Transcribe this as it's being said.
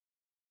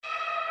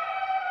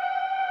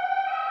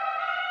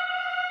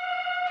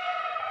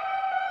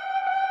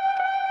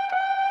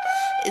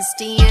It's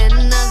the end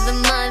of the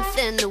month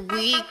and the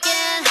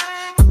weekend.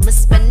 I'ma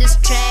spend this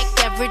track,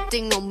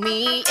 everything on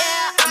me,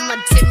 yeah.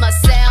 I'ma tip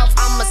myself,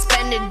 I'ma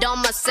spend it on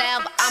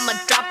myself. I'ma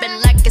drop it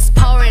like it's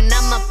pouring,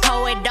 I'ma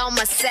pour it on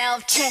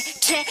myself. Check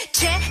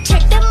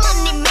the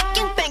money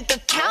making bank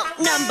account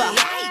number.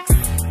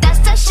 That's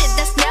that shit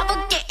that's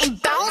never getting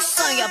bounced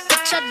on your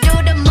bitch. I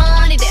do the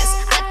money dance,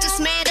 I just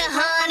made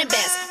 100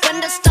 bands.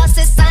 When the stars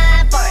say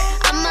sign for it,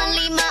 I'ma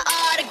leave my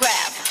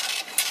autograph.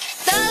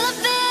 Dollar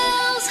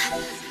bills,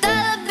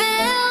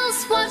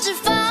 won't you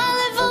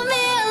falling for me?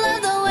 I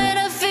love the way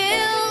that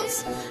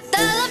feels.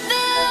 Dollar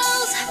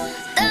bills,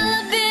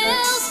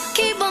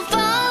 keep on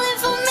falling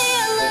for me.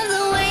 I love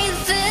the way it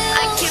feels.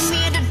 I came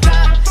here to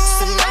drop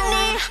some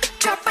money,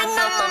 dropping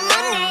all my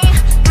money.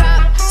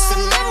 Drop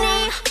some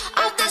money,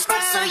 all this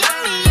work so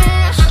yummy,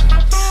 yeah.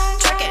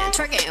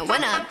 Twerking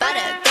when I buy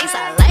the things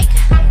I like.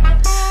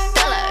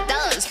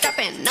 Dollars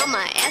dropping on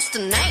my ass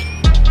tonight.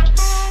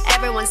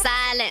 Everyone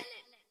silent,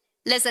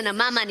 listen to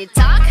my money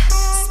talk.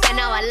 Spend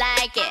how I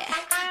like it.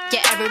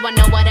 Yeah, everyone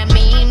know what I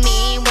mean.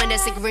 When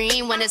it's a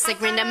green,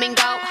 that mean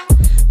go.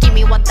 Give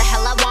me what the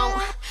hell I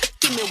want.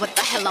 Give me what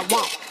the hell I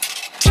want.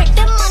 Check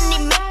the money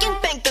making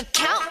bank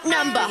account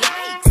number.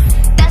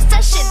 That's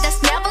that shit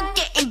that's never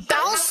getting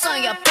bounced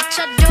on your bitch.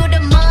 I do the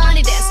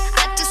money dance,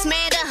 I just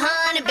made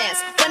 100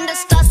 bands. When the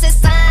stars say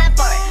sign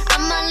for it,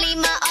 I'ma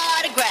leave my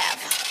autograph.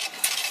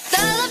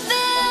 Dollar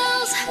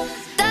bills,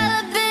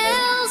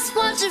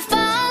 won't you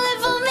falling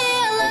for me?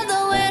 I love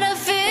the way that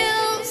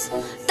feels.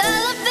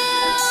 Dollar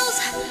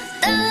bills,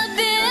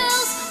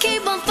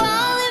 keep on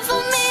falling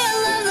for me. I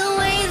love the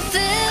way it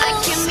feels. I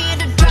came here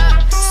to drop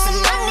some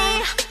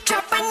money,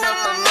 dropping all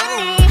my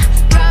money.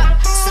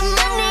 Drop some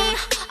money,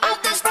 all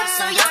this work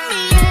so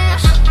yummy, yeah.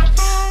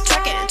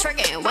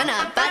 Twerking when I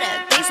buy the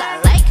things I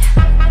like.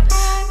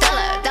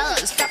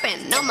 Dollars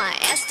dropping on my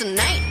ass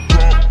tonight.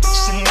 Drop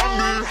some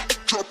money,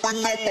 dropping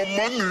all my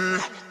money.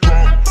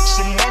 Drop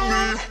some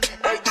money,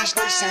 all this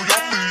work so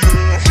yummy,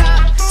 yeah.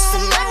 Drop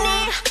some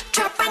money,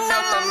 dropping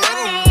all my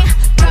money.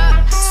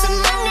 Drop some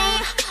money,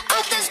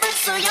 all this work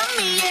so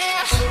yummy, yeah.